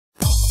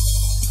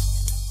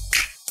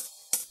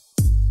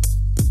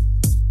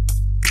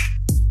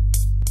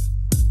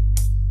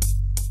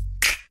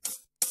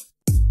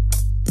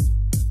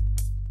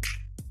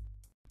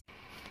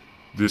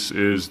This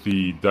is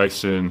the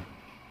Dyson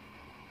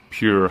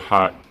Pure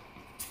Hot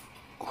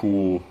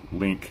Cool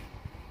Link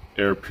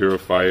Air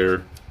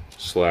Purifier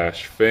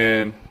slash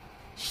fan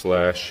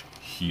slash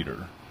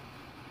heater.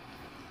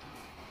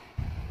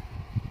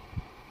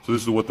 So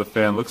this is what the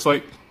fan looks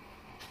like.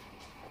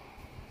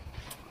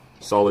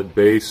 Solid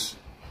base.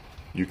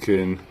 You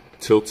can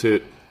tilt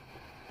it.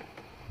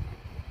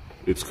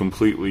 It's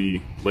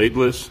completely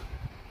bladeless.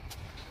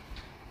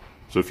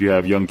 So if you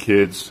have young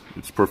kids,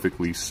 it's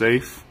perfectly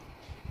safe.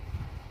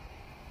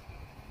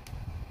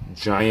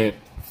 Giant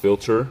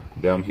filter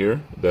down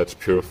here that's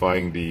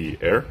purifying the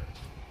air.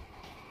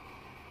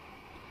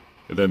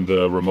 And then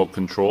the remote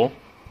control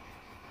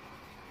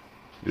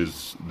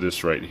is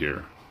this right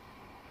here.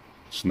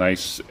 It's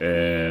nice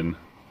and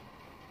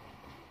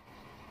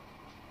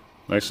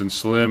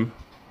slim.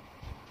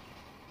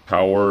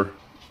 Power,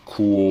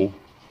 cool,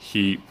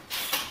 heat,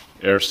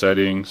 air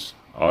settings,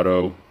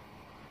 auto.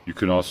 You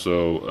can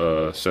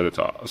also set it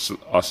to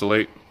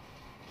oscillate.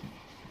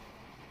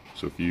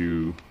 So if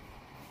you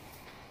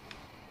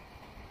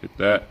hit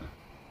that,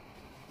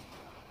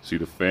 see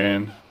the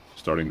fan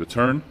starting to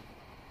turn.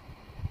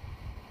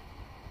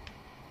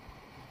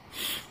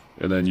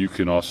 And then you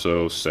can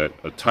also set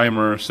a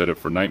timer, set it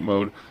for night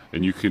mode,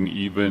 and you can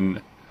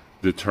even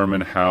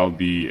determine how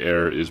the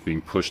air is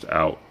being pushed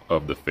out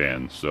of the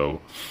fan.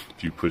 So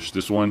if you push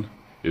this one,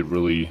 it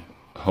really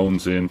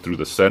hones in through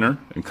the center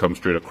and comes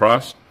straight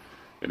across.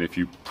 And if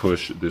you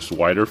push this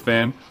wider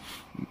fan,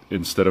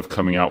 instead of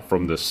coming out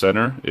from the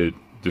center, it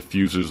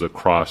diffuses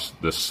across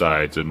the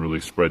sides and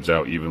really spreads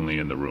out evenly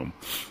in the room.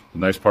 The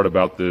nice part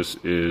about this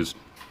is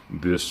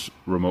this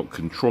remote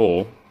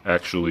control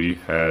actually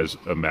has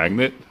a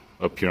magnet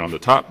up here on the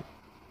top.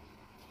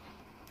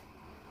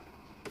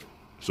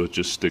 So it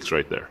just sticks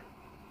right there.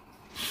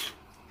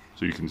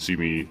 So you can see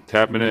me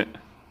tapping it,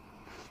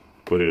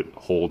 but it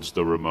holds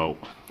the remote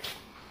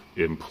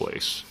in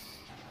place.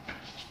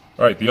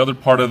 Alright, the other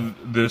part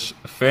of this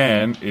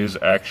fan is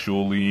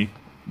actually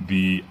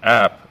the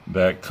app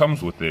that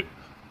comes with it.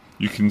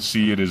 You can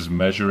see it is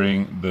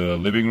measuring the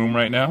living room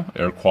right now.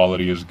 Air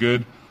quality is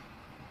good.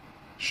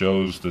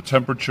 Shows the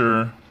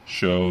temperature,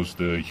 shows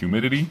the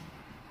humidity,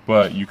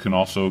 but you can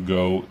also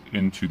go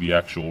into the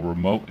actual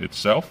remote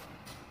itself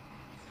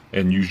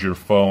and use your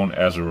phone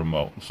as a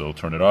remote. So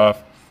turn it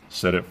off,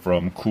 set it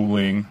from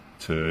cooling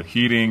to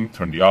heating,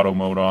 turn the auto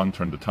mode on,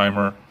 turn the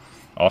timer,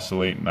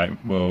 oscillate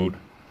night mode.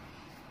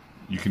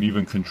 You can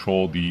even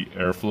control the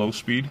airflow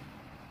speed.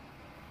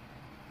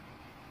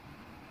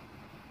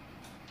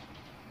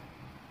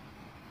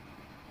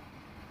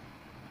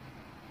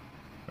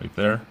 Right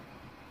there.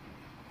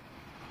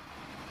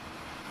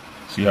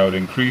 See how it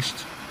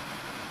increased?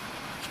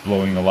 It's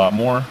blowing a lot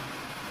more.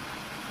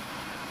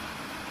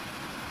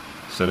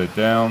 Set it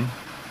down.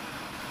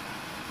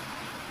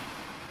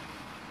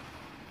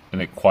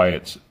 And it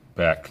quiets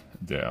back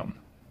down.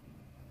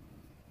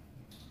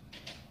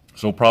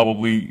 So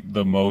probably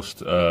the most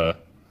kind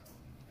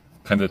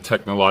of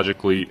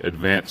technologically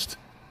advanced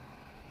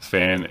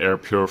fan air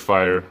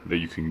purifier that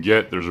you can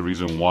get. There's a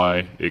reason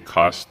why it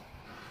costs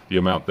the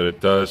amount that it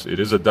does. It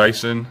is a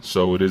Dyson,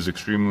 so it is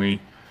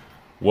extremely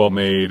well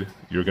made.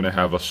 You're going to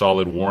have a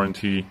solid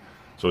warranty.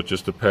 So it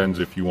just depends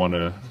if you want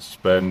to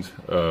spend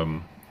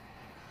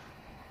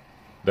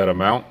that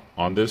amount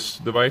on this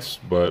device,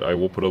 but I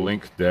will put a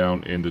link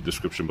down in the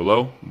description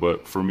below.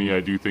 But for me,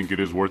 I do think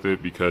it is worth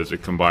it because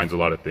it combines a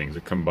lot of things.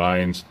 It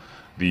combines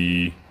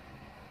the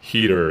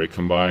heater, it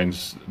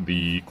combines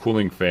the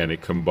cooling fan, it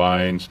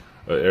combines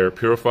an air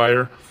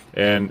purifier,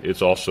 and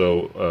it's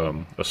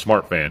also a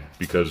smart fan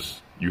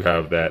because you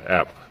have that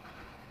app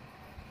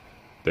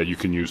that you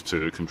can use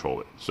to control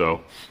it.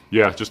 So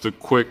yeah, just a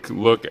quick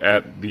look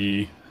at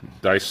the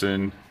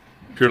Dyson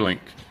PureLink.